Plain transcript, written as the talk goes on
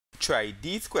Try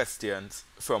these questions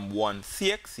from one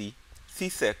CXC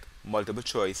CSEC multiple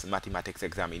choice mathematics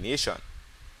examination.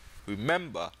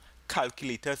 Remember,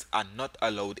 calculators are not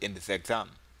allowed in this exam.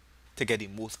 To get the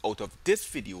most out of this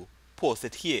video, pause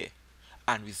it here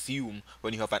and resume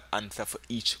when you have an answer for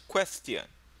each question.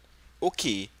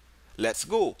 Okay, let's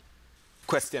go.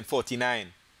 Question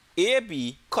 49.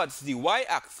 AB cuts the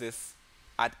y-axis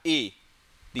at A.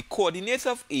 The coordinates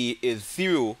of A is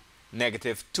 0,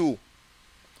 -2.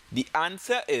 The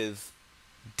answer is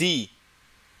D.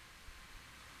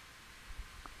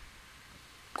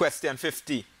 Question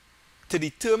 50. To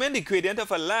determine the gradient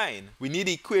of a line, we need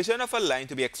the equation of a line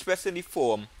to be expressed in the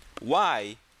form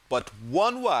y, but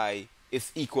 1y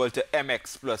is equal to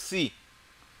mx plus c.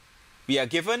 We are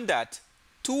given that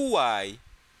 2y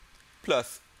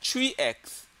plus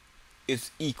 3x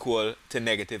is equal to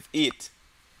 -8.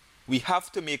 We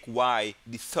have to make y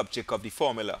the subject of the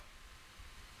formula.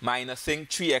 Minusing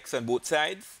 3x on both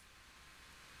sides.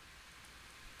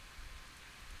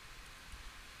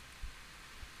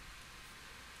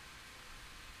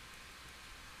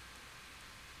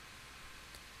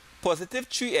 Positive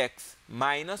 3x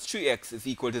minus 3x is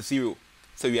equal to 0.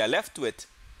 So we are left with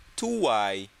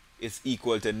 2y is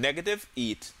equal to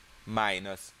 -8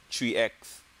 minus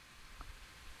 3x.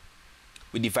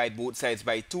 We divide both sides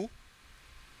by 2.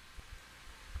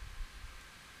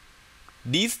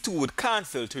 These two would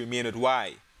cancel to remain with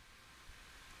y.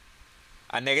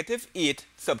 A -8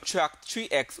 subtract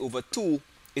 3x over 2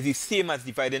 is the same as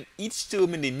dividing each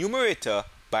term in the numerator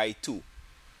by 2.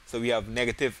 So we have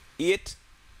 -8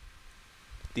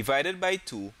 divided by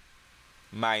 2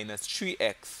 minus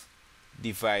 3x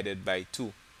divided by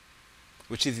 2,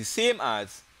 which is the same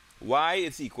as y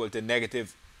is equal to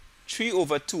 -3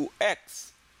 over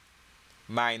 2x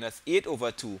minus 8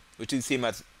 over 2, which is the same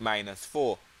as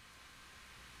 -4.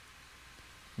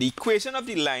 The equation of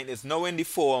the line is now in the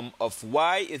form of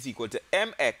y is equal to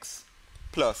mx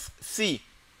plus c,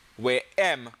 where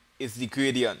m is the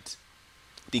gradient.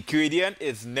 The gradient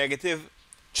is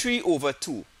 -3 over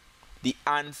 2. The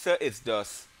answer is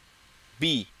thus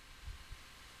B.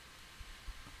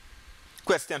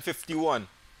 Question 51.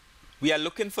 We are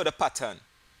looking for the pattern.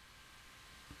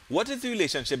 What is the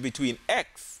relationship between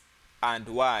x and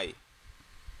y?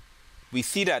 We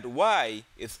see that y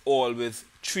is always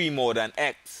 3 more than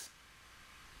x.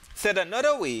 Said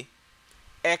another way,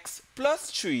 x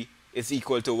plus 3 is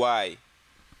equal to y.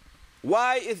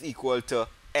 Y is equal to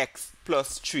x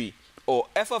plus 3, or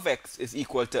f of x is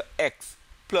equal to x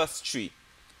plus 3.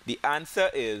 The answer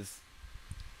is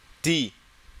D.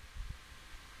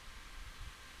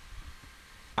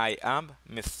 I am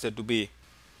Mr. Dube.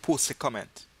 Post a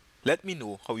comment. Let me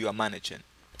know how you are managing.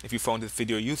 If you found this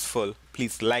video useful,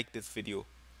 please like this video.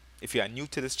 If you are new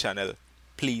to this channel,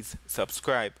 please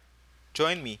subscribe.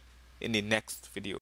 Join me in the next video.